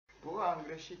Bă, am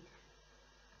greșit.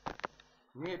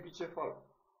 Nu e bicefal.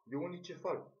 E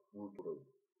unicefal, vulturul.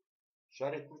 Și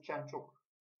are crucea în cioc.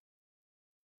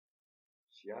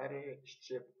 Și are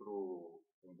sceptru,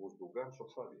 un buzdugan și o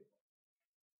sabie.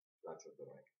 La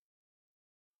ciotăraie.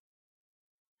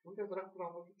 Unde dracul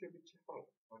am văzut eu bicefal?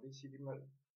 Am zis din mele.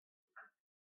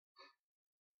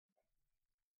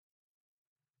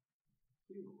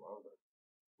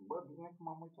 Bă, bine că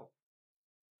m-am uitat.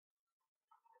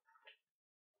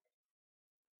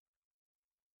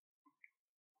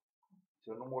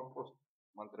 Să nu mor prost.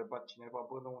 M-a întrebat cineva,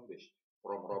 bă, de unde ești?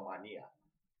 From Romania.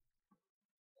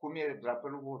 Cum e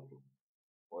drapelul vostru?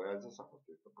 Păi a zis, a fost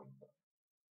eu stăpânită.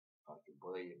 Face,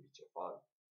 bă, e bicefal.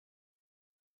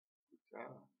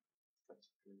 Zice, face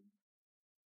că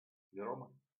e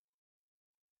român.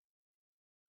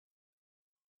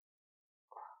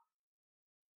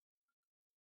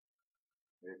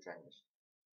 Deci ani ești.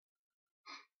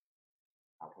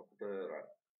 Am făcut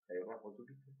era făcut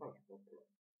bicefal și tot ăla.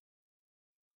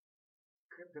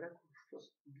 Că dracu a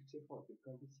fost bicefal, de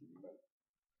când disibile mele.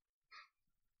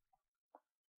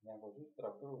 Mi-am văzut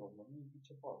drapelul României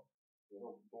bicefal.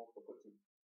 Erau cu două căpățâni.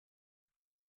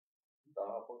 Dar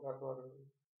a băgat doar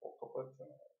o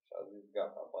căpățână și a zis,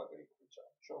 gata, bagă-i crucea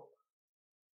în cioc.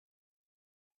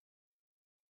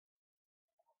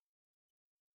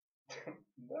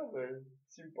 Da, bă,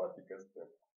 simpatică suntem.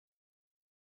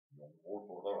 E un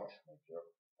vultur de la șmecher.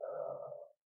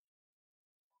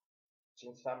 Ce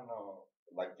înseamnă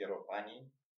la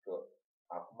gherotanii? Că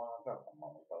acum, gata,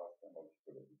 m-am uitat la asta, mă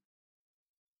zic.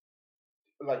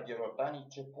 La gherotanii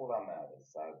ce pula mea are?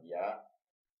 Sabia.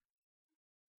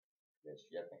 Deci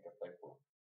fii atent că stai pula.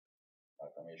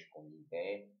 Dacă nu ești cu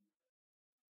minte,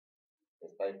 te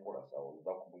stai pula sau îți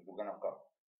dau cu buzdugan în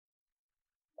cap.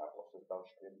 Dacă o să-ți dau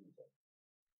și credință.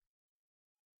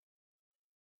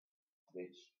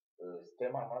 Deci,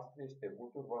 stema noastră este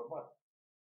vultur bărbat.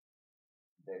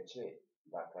 De ce?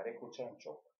 Dacă are crucea în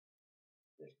cioc.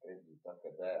 Deci credința că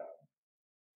de-aia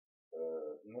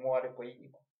nu o are pe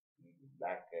inimă.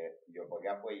 Dacă i-o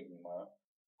băga pe inimă,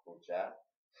 crucea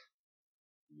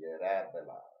era de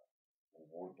la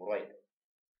vulturoide.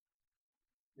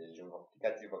 Deci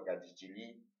justificați-vă că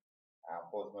Gigilii, am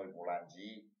fost noi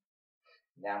bulangii,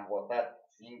 ne-am votat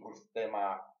singur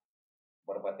stema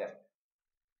bărbătească.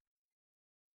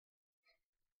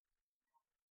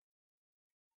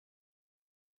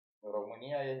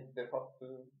 România e de fapt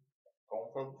ca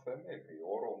un fel de femeie, că e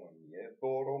o Românie,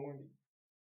 două Românii.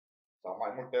 Sau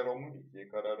mai multe Românii,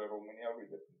 fiecare are România lui,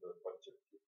 depinde de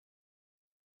percepție.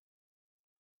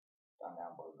 Dar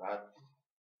ne-am băgat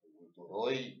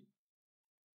vulturoi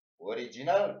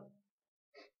original.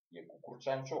 E cu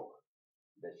crucea în cioc.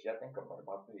 Deci fii atent că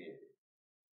bărbatul e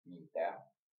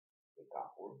mintea, e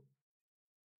capul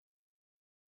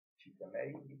și femeia e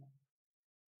inima.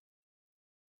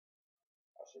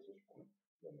 Așa se spune,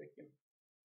 de învechime.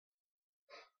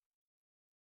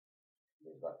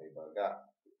 Deci dacă îi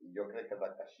băga, eu cred că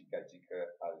dacă aș fi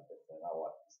gagică, aș desena o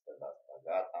artistă de asta.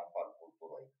 Gata, îmi fac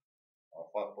vulturoi. Îmi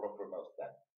fac propriul meu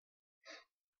steag.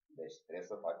 Deci trebuie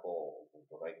să fac o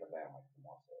vulturoică de aia mai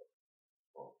frumoasă.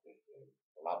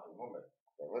 La tu nume.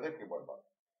 Se vede că e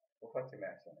bărbat. Nu face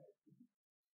mea așa.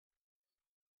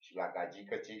 Și la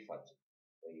gagică ce-i face?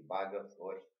 Îi bagă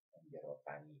flori în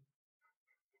gherotanii.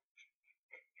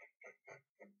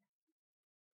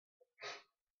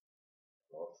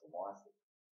 Flori frumoase.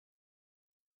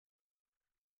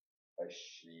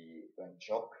 Și în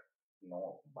cioc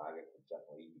nu bagă crucea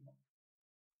pe inimă.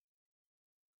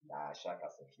 Dar așa, ca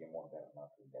să fie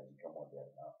modernă, gagică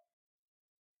modernă,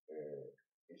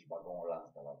 își bagă un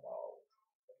lanț de la bau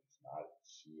original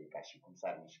și e ca și cum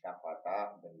s-ar mișca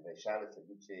fata, din greșeală se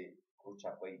duce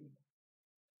crucea pe inimă.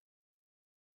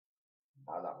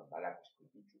 Da, da, alea cu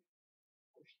scuticiuri,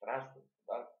 cu ștrasuri,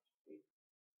 da?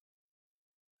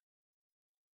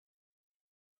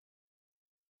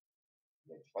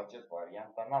 Deci faceți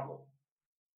varianta analogă.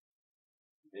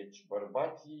 Deci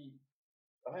bărbații,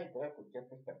 hai dracu, chiar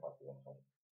că suntem patriarhali.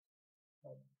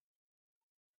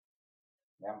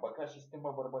 Ne-am băgat și suntem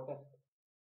bărbătească.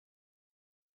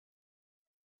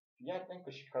 Fii atent că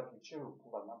și caducelul,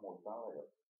 pula mea, moldan la el.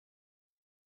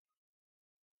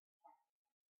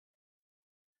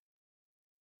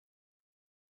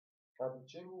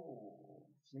 Caducelul,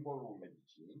 simbolul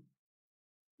medicinii,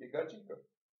 e gagică.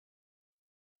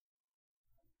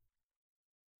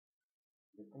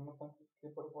 De când nu am spus că e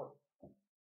bărbat.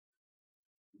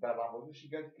 Dar l-am văzut și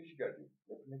gagică și gagică.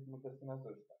 Depinde cum îți desenează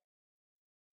ăștia.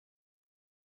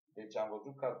 Deci am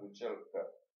văzut caducel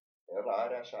că ăla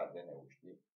are așa ADN-ul,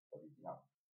 știi? Original.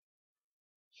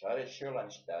 Și are și ăla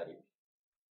niște aripi.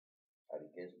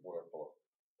 Adică e zburător.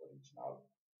 Original.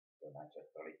 în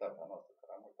ancestralitatea noastră,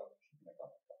 care am uitat și bine că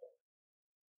am uitat.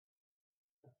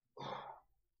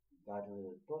 Dar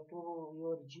totul e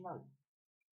original.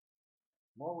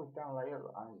 Mă uitam la el,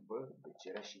 am zis, bă, deci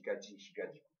era și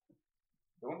gagic.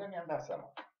 De unde mi-am dat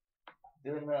seama?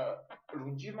 Din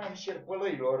lungimea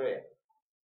șerpălăilor ăia.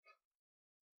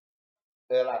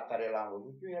 Ăla care l-am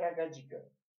văzut eu era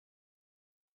gagică.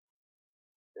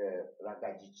 La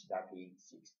gagici, dacă e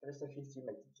XX, trebuie să fie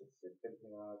simetrice, să se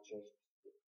termină aceeași.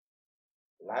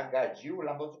 La gagiu,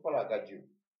 l-am văzut pe la gagiu.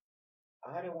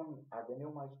 Are un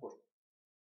ADN mai scurt.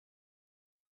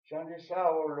 Și am zis,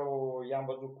 aoleu, i-am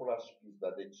văzut cu la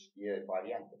spizda, deci e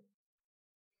variantă.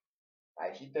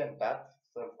 Ai fi tentat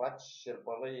să faci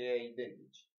șerpălăi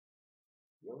identici.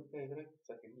 Eu uite, e drept,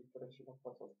 să gândit fără și la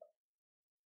fața asta.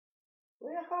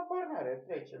 Păi, habar n-are,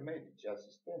 trece, medici,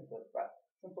 asistentă, da,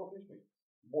 sunt obișnuit.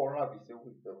 Bolnavii se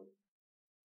uită.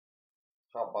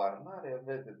 Habar n-are,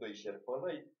 vede doi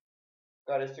șerpălăi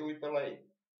care se uită la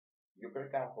ei. Eu cred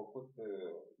că am făcut,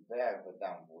 de-aia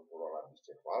vedeam vultul ăla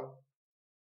bicefal,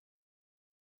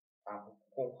 am făcut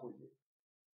confuzie.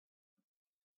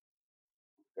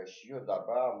 Că și eu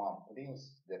de-abia m-am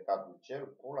prins de caducel,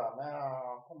 pula mea,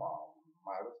 acum,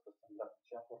 mai ales că sunt la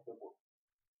cea foarte bun.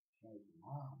 Și am zis,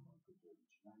 mamă, cât de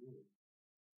original e.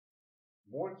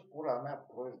 Mulți pula mea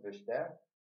proști de-ăștia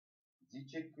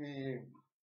zice că e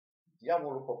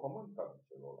diavolul pe pământ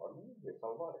caducelul ăla, nu e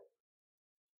salvare.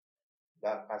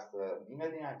 Dar ca să vină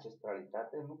din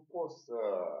ancestralitate, nu poți să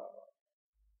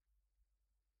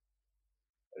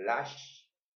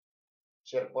lași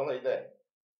cerpălăi de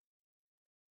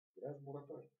era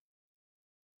zburători.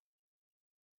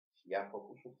 Și i-a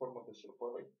făcut sub formă de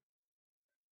cerpălăi.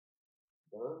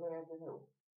 Dar ăla e ADN-ul,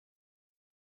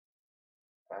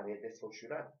 care e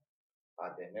desfășurat.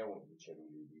 ADN-ul din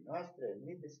celulii noastre nu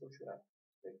e desfășurat.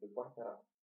 Este foarte rar.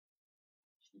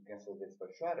 Știi când se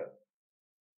desfășoară?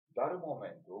 Doar în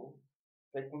momentul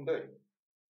fecundării.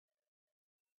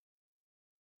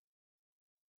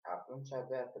 Atunci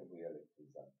abia trebuie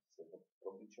electrizat. Se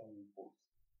produce un impuls.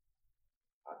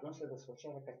 Atunci se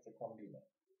desfășoară ca să se combine.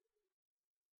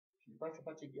 Și după aceea se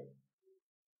face ghel.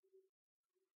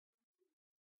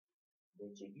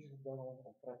 Deci există doar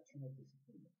o fracțiune de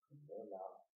secundă când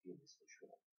ăla e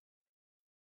desfășurat.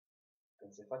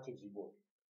 Când se face zigot.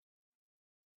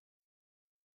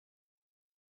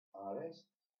 În rest,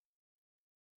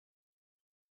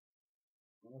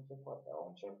 nu se poate. Au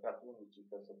încercat unii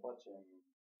că se face în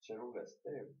celule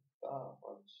stem, da,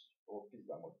 faci o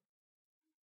pizda mult.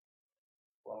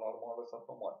 Până la urmă a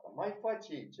lăsat-o moartă. Mai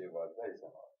face ei ceva, dai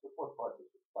seama. Se pot face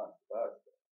substanțe de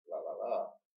astea,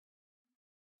 la.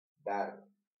 Dar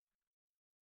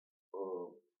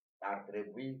ar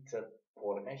trebui să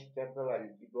pornești chiar de la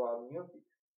lichidul amniotic.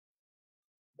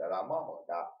 De la mamă,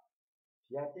 da.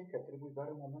 Fii atent că trebuie doar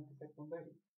în momentul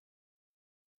fecundării.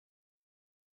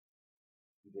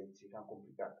 Deci e cam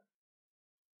complicat.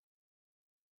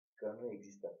 Că nu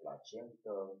există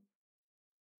placentă,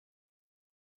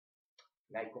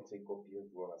 n-ai cum să-i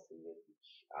copiezi ăla să-i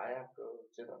ridici aia, că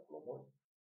ce dracu omori.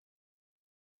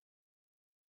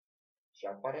 Și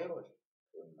apare erori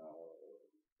în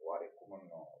oarecum în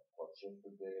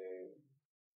procesul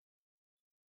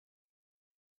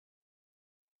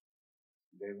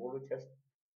de evoluție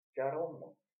chiar a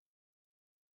omului.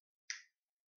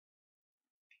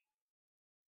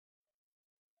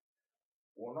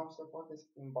 Un om se poate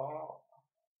schimba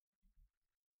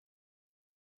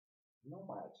nu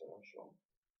mai același om.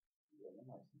 Eu nu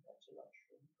mai sunt același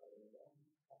om care era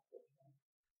atunci.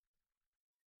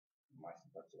 Nu mai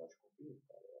sunt același copil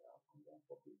care era când eram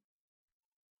copil.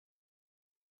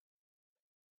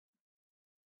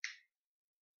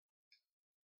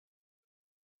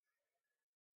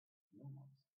 Nu mai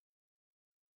sunt.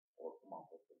 Oricum am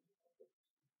fost pentru copil.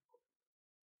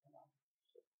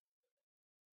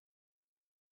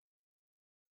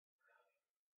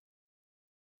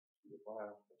 Și după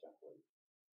aia făceam poezii.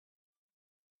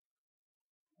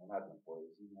 Una din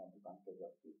poezii mi-aduc aminte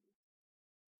articol.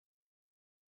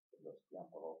 Când o știam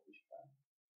pe la 18 ani.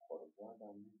 Corvoada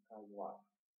nu calvar.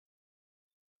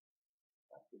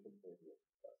 Articol poezie.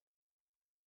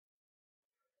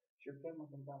 Și eu chiar mă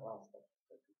gândeam la asta.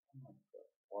 Cum adică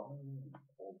oamenii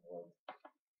o văd.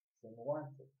 Sunt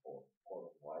nuanțe.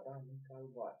 Corvoada nu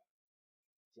calvar.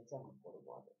 Ce înseamnă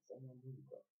corvoada? Înseamnă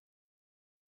muncă.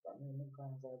 Dar nu e munca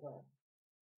în zadar.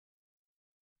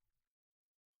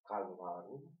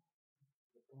 Calvarul,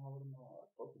 până la urmă,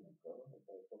 tot muncă,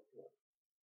 dar e tortură.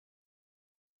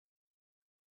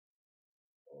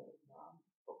 Da, am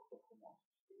făcut-o frumos,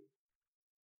 știi?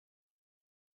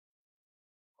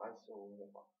 Hai să o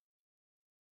refac.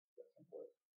 Că sunt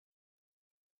poet.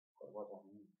 Corvoada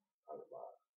nu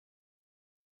calvar.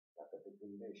 Dacă te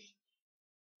gândești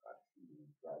că ar fi un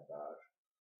zadar,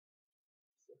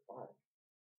 se pare.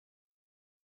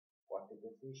 Poate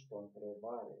găsești o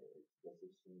întrebare, îți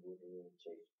găsești singur ce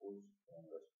ai spus, un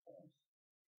răspuns.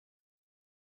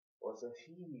 O să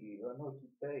fii în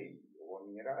ochii tăi o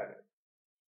mirare.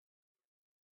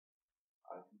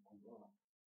 Ar fi cumva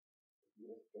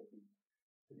răspătit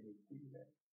prin tine,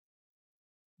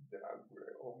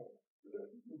 dragule omul,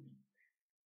 iubit.